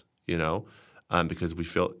mouths, because we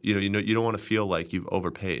feel, you don't want to feel like you've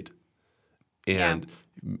overpaid, and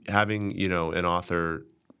having, an author,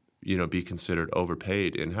 be considered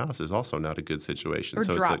overpaid in-house is also not a good situation. Or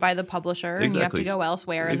so dropped by the publisher and you have to go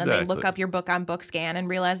elsewhere, and then they look up your book on BookScan and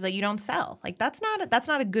realize that you don't sell. Like that's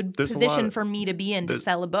not a good position for me to be in to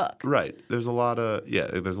sell a book. Right. There's a lot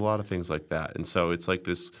of things like that. And so it's like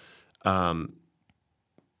this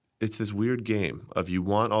it's this weird game of you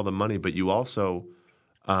want all the money, but you also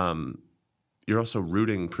you're also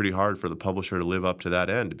rooting pretty hard for the publisher to live up to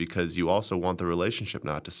that end because you also want the relationship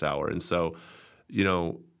not to sour. And so,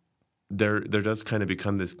 there does kind of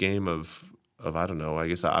become this game of I don't know, I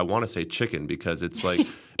guess I want to say chicken because it's like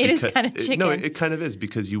is kind of chicken. It kind of is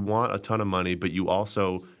because you want a ton of money, but you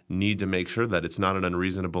also need to make sure that it's not an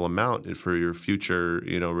unreasonable amount for your future,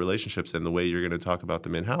 relationships and the way you're going to talk about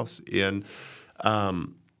them in-house. And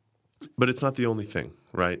but it's not the only thing,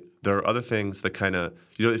 right? There are other things that kind of,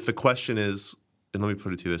 if the question is, and let me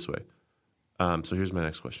put it to you this way. So here's my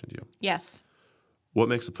next question to you. Yes. What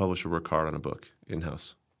makes a publisher work hard on a book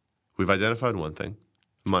in-house? We've identified one thing,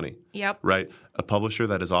 money. Yep. Right? A publisher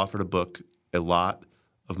that has offered a book a lot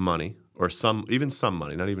of money or some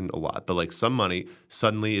money, not even a lot, but like some money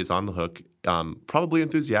suddenly is on the hook, probably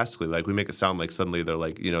enthusiastically. Like we make it sound like suddenly they're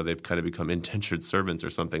like, they've kind of become indentured servants or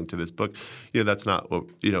something to this book. That's not what,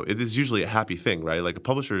 it is usually a happy thing, right? Like a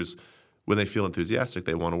publisher's, when they feel enthusiastic,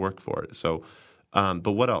 they want to work for it. So,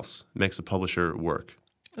 but what else makes a publisher work?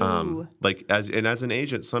 As an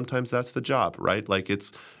agent, sometimes that's the job, right? Like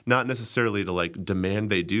it's not necessarily to like demand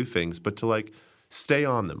they do things, but to like stay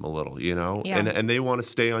on them a little, and they want to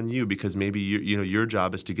stay on you because maybe your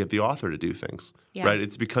job is to get the author to do things, right?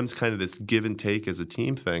 It becomes kind of this give and take as a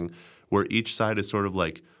team thing where each side is sort of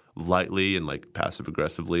like lightly and like passive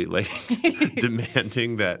aggressively like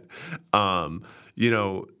demanding that,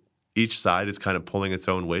 each side is kind of pulling its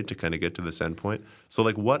own weight to kind of get to this end point. So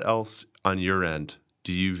like what else on your end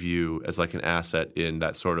do you view as like an asset in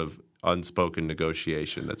that sort of unspoken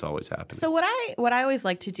negotiation that's always happening? So what I always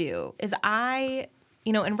like to do is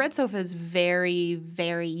and Red Sofa is very,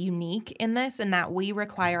 very unique in this, in that we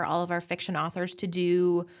require all of our fiction authors to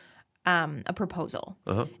do a proposal.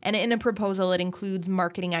 Uh-huh. And in a proposal, it includes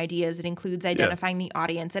marketing ideas. It includes identifying the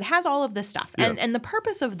audience. It has all of this stuff. Yeah. And the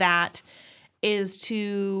purpose of that is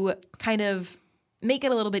to kind of make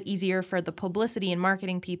it a little bit easier for the publicity and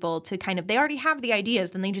marketing people to kind of, they already have the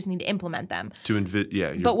ideas, then they just need to implement them.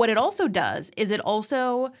 But what it also does is it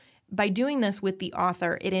also, by doing this with the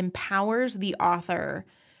author, it empowers the author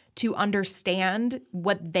to understand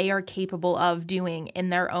what they are capable of doing in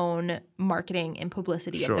their own marketing and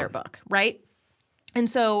publicity of their book, right? And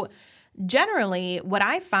so generally, what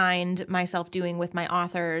I find myself doing with my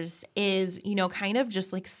authors is, kind of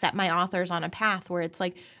just like set my authors on a path where it's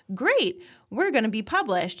like, great, we're going to be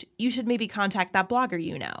published. You should maybe contact that blogger,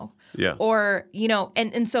 Yeah. Or,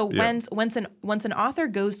 and so once an author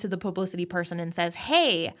goes to the publicity person and says,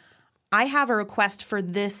 hey, I have a request for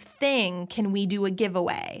this thing. Can we do a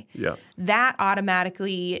giveaway? Yeah. That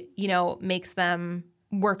automatically, makes them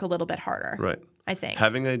work a little bit harder. Right. I think.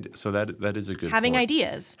 So that is a good Having point.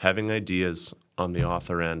 ideas. Having ideas on the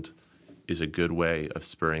author end is a good way of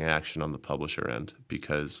spurring action on the publisher end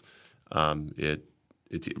because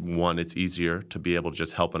it's easier to be able to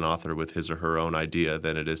just help an author with his or her own idea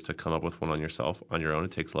than it is to come up with one on your own.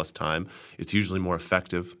 It takes less time. It's usually more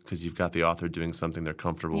effective because you've got the author doing something they're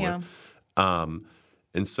comfortable with.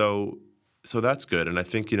 And so that's good. And I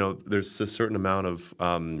think, there's a certain amount of,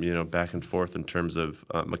 back and forth in terms of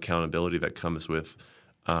accountability that comes with,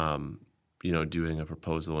 doing a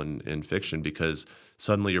proposal in fiction because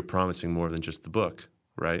suddenly you're promising more than just the book,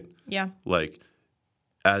 right? Yeah. Like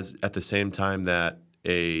at the same time that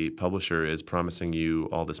a publisher is promising you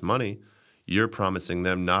all this money, you're promising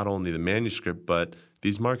them not only the manuscript, but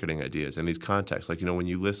these marketing ideas and these contacts. Like, when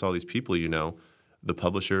you list all these people, the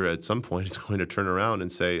publisher at some point is going to turn around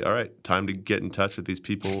and say, all right, time to get in touch with these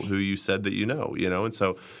people who you said that and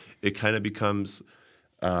so it kind of becomes,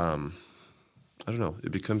 it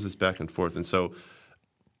becomes this back and forth. And so,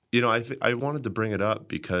 I wanted to bring it up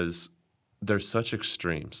because there's such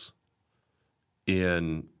extremes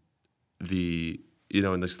in the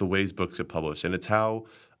ways books get published. And it's how,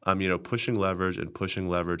 pushing leverage and pushing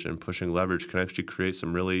leverage and pushing leverage can actually create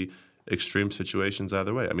some really extreme situations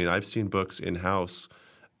either way. I mean, I've seen books in-house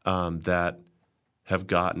that have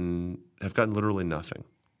gotten literally nothing.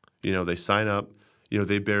 They sign up,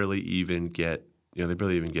 they barely even get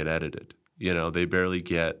edited. They barely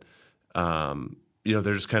get,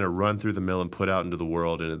 they're just kind of run through the mill and put out into the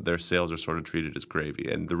world, and their sales are sort of treated as gravy.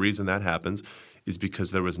 And the reason that happens is because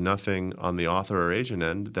there was nothing on the author or agent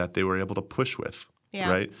end that they were able to push with,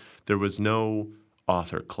 right? There was no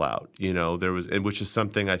author clout, which is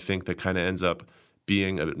something I think that kind of ends up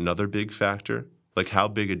being another big factor. Like, how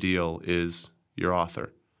big a deal is your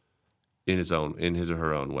author in his or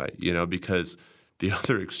her own way, because the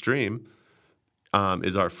other extreme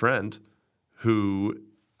is our friend who,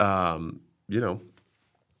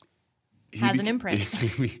 has an imprint.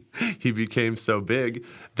 He became so big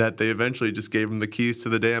that they eventually just gave him the keys to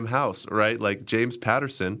the damn house, right? Like James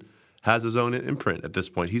Patterson has his own imprint at this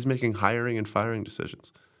point. He's making hiring and firing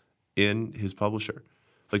decisions in his publisher.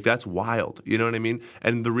 Like, that's wild. You know what I mean?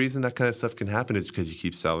 And the reason that kind of stuff can happen is because you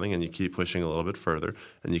keep selling and you keep pushing a little bit further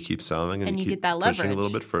and you keep selling and you keep get that pushing leverage. a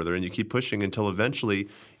little bit further and you keep pushing until eventually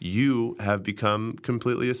you have become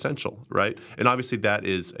completely essential, right? And obviously that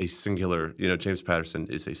is a singular, James Patterson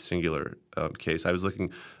is a singular case. I was looking,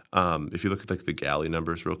 if you look at like the Galley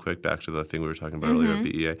numbers real quick, back to the thing we were talking about earlier at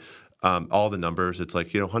BEA, all the numbers, it's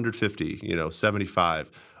like, 150, 75.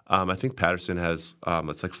 I think Patterson has,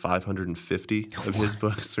 it's like 550 of his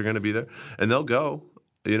books are going to be there. And they'll go,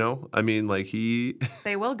 I mean, like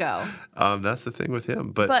They will go. That's the thing with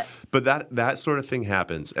him. But that sort of thing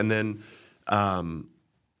happens. And then,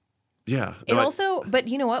 yeah. But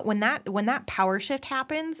you know what? When that power shift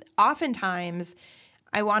happens, oftentimes,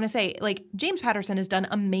 I want to say, like, James Patterson has done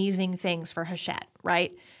amazing things for Hachette,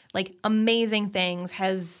 right? Like, amazing things,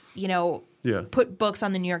 has, put books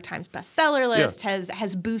on the New York Times bestseller list,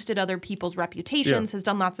 has boosted other people's reputations, has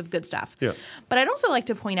done lots of good stuff. Yeah. But I'd also like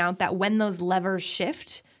to point out that when those levers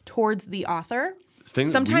shift towards the author,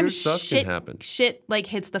 sometimes weird stuff can happen. Shit like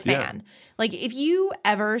hits the fan. Like, if you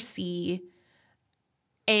ever see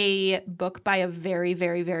a book by a very,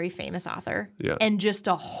 very, very famous author and just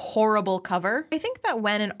a horrible cover, I think that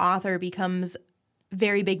when an author becomes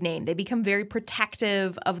very big name, they become very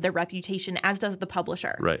protective of their reputation, as does the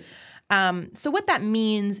publisher. Right. So what that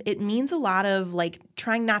means, it means a lot of like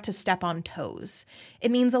trying not to step on toes.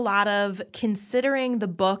 It means a lot of considering the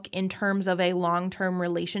book in terms of a long-term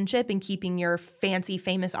relationship and keeping your fancy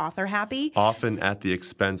famous author happy. Often at the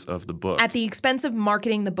expense of the book. At the expense of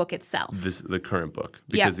marketing the book itself. The current book.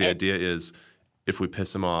 Because the idea is if we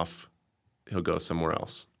piss him off, he'll go somewhere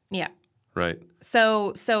else. Yeah. Right.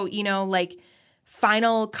 So like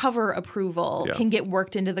final cover approval can get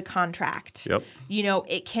worked into the contract. Yep.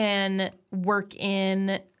 It can work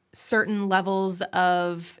in certain levels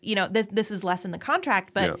of, this is less in the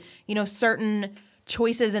contract, but, certain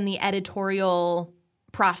choices in the editorial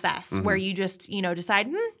process where you just, decide,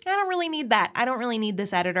 I don't really need that. I don't really need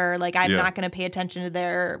this editor. Like, I'm not going to pay attention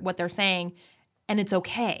to what they're saying. And it's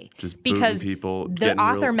okay. Just because people the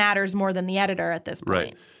author matters more than the editor at this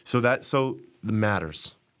point. Right. So the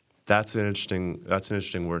matters. That's an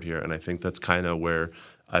interesting word here, and I think that's kind of where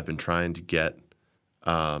I've been trying to get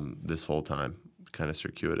this whole time, kind of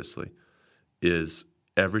circuitously, is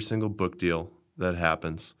every single book deal that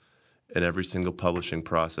happens and every single publishing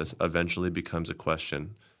process eventually becomes a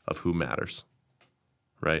question of who matters,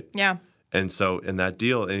 right? Yeah. And so in that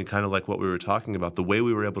deal, and kind of like what we were talking about, the way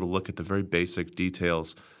we were able to look at the very basic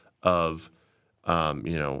details of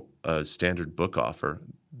a standard book offer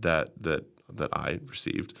that I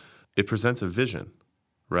received, it presents a vision,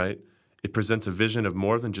 right? It presents a vision of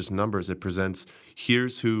more than just numbers. It presents,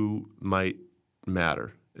 here's who might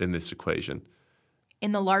matter in this equation.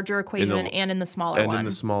 In the larger equation and in the smaller one. And in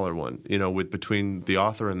the smaller one, with between the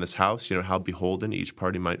author and this house, how beholden each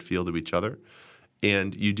party might feel to each other.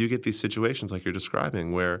 And you do get these situations like you're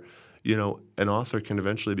describing where, an author can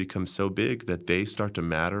eventually become so big that they start to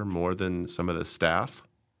matter more than some of the staff.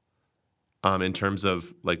 In terms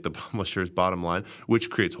of like the publisher's bottom line, which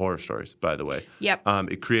creates horror stories, by the way. Yep.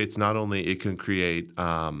 It creates it can create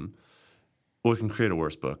it can create a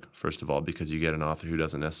worse book, first of all, because you get an author who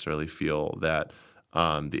doesn't necessarily feel that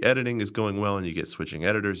the editing is going well, and you get switching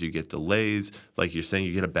editors, you get delays. Like you're saying,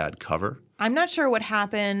 you get a bad cover. I'm not sure what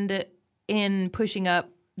happened in pushing up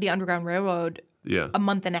the Underground Railroad a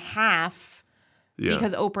month and a half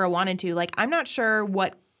because Oprah wanted to. Like, I'm not sure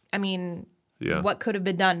what could have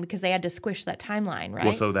been done because they had to squish that timeline, right?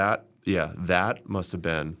 Well, so that must have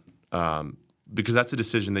been because that's a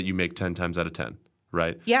decision that you make 10 times out of 10,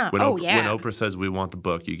 right? Yeah. When Oprah says we want the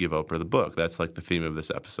book, you give Oprah the book. That's like the theme of this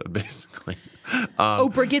episode, basically.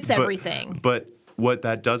 Oprah gets everything. But what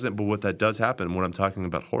that does happen when I'm talking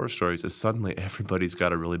about horror stories is suddenly everybody's got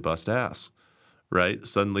to really bust ass. Right?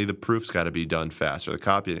 Suddenly the proof's got to be done fast, or the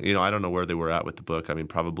copying. I don't know where they were at with the book. I mean,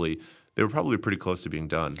 they were probably pretty close to being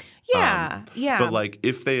done. Yeah. But like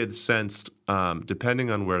if they had sensed,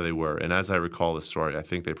 depending on where they were, and as I recall the story, I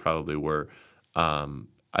think they probably were.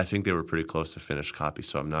 I think they were pretty close to finished copy.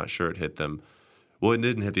 So I'm not sure it hit them. Well, it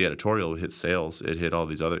didn't hit the editorial. It hit sales. It hit all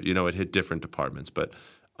these other. It hit different departments. But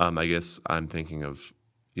I guess I'm thinking of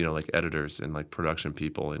like editors and like production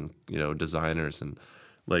people and designers and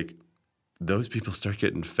like. Those people start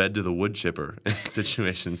getting fed to the wood chipper in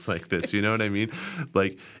situations like this. You know what I mean?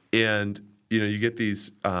 Like, and you get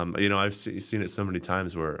these. I've seen it so many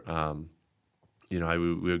times where, we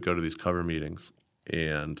would go to these cover meetings,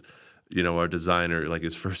 and our designer, like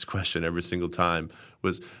his first question every single time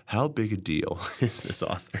was, "How big a deal is this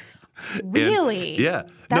author?" Really? Yeah,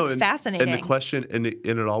 that's fascinating. And the question, and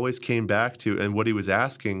it always came back to, and what he was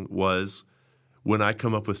asking was, when I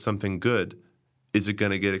come up with something good, is it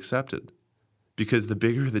going to get accepted? Because the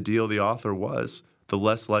bigger the deal the author was, the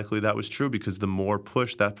less likely that was true, because the more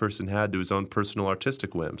push that person had to his own personal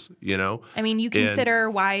artistic whims, I mean, you consider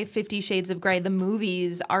why 50 Shades of Grey, the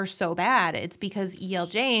movies, are so bad. It's because E.L.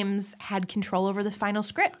 James had control over the final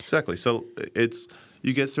script. Exactly. So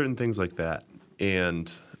you get certain things like that.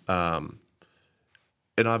 And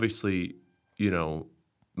obviously,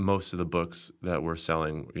 most of the books that we're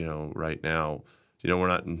selling, right now, we're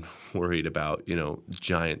not worried about,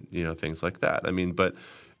 giant, things like that. I mean, but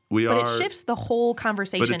it shifts the whole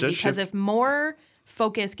conversation because if more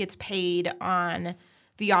focus gets paid on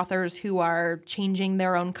the authors who are changing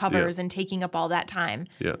their own covers and taking up all that time,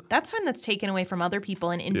 that's time that's taken away from other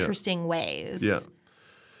people in interesting ways. Yeah.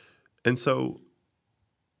 And so,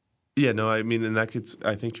 I mean, and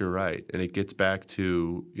I think you're right. And it gets back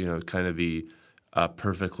to, kind of the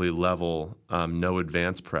perfectly level, no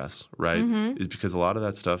advance press, right? Mm-hmm. Is because a lot of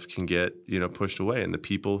that stuff can get, pushed away. And the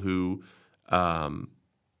people who,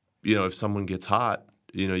 if someone gets hot,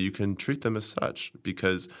 you can treat them as such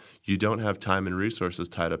because you don't have time and resources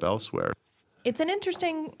tied up elsewhere. It's an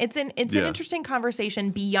interesting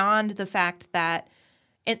conversation beyond the fact that,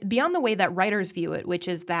 beyond the way that writers view it, which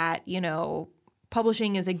is that,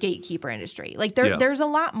 publishing is a gatekeeper industry. Like there's a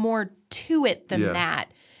lot more to it than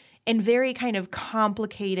that. In very kind of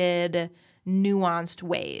complicated, nuanced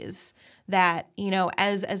ways that,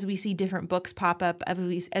 as we see different books pop up,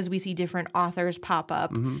 as we see different authors pop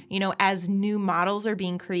up, as new models are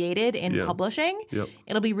being created in publishing,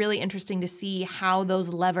 it'll be really interesting to see how those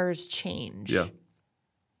levers change. Yeah.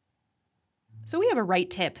 So we have a right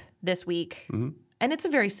tip this week, and it's a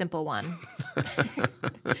very simple one.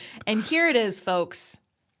 And here it is, folks.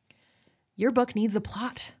 Your book needs a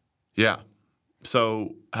plot. Yeah.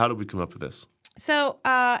 So how did we come up with this? So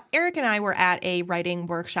Eric and I were at a writing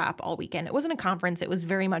workshop all weekend. It wasn't a conference. It was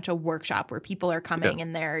very much a workshop where people are coming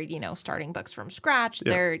and they're, starting books from scratch.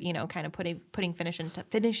 Yeah. They're, kind of putting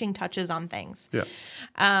finishing touches on things. Yeah.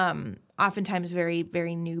 Oftentimes very,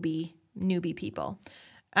 very newbie people.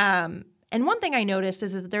 And one thing I noticed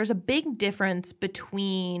is that there's a big difference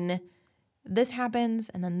between this happens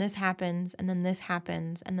and then this happens and then this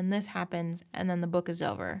happens and then this happens and then the book is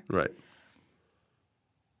over. Right.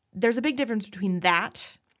 There's a big difference between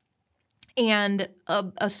that and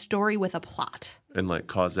a story with a plot. And like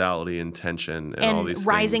causality and tension and all these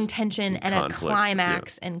rising things. tension and a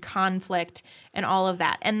climax and conflict and all of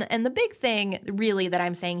that. And the big thing really that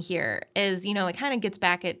I'm saying here is, it kind of gets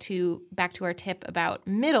back to our tip about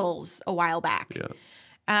middles a while back. Yeah.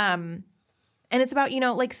 And it's about,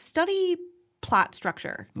 study plot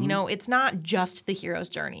structure. It's not just the hero's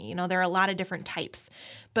journey. There are a lot of different types,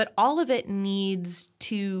 but all of it needs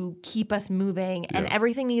to keep us moving and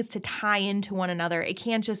everything needs to tie into one another. It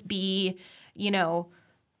can't just be,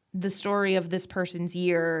 the story of this person's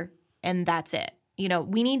year and that's it.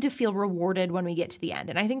 We need to feel rewarded when we get to the end.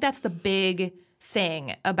 And I think that's the big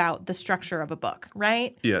thing about the structure of a book,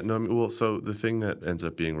 right? Yeah, no, I mean, well, so the thing that ends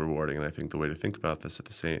up being rewarding, and I think the way to think about this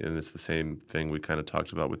and it's the same thing we kind of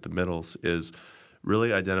talked about with the middles, is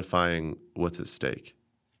really identifying what's at stake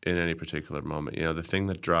in any particular moment. The thing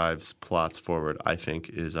that drives plots forward, I think,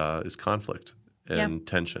 is conflict and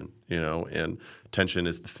tension. And tension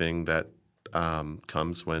is the thing that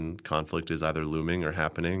comes when conflict is either looming or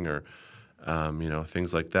happening or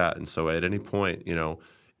things like that. And so at any point,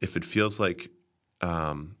 if it feels like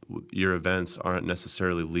your events aren't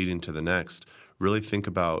necessarily leading to the next, really think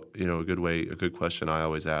about, a good question I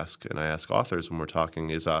always ask, and I ask authors when we're talking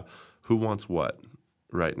is, who wants what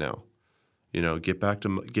right now? Get back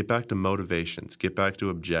to motivations, get back to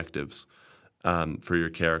objectives for your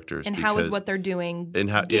characters. And how is what they're doing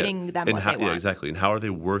getting them what they want? Yeah, exactly. And how are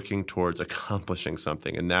they working towards accomplishing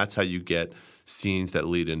something? And that's how you get scenes that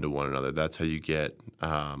lead into one another. That's how you get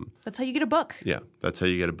that's how you get a book. Yeah, that's how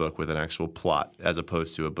you get a book with an actual plot as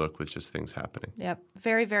opposed to a book with just things happening. Yep,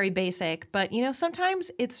 very, very basic. But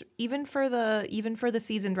sometimes it's even for the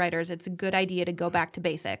seasoned writers, it's a good idea to go back to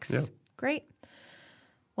basics. Yeah. Great.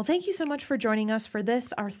 Well, thank you so much for joining us for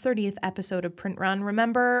this, our 30th episode of Print Run.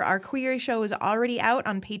 Remember, our Query Show is already out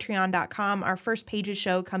on patreon.com. Our First Pages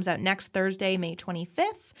show comes out next Thursday, May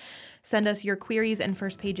 25th. Send us your queries and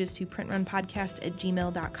first pages to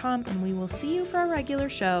printrunpodcast@gmail.com, and we will see you for our regular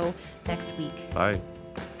show next week. Bye.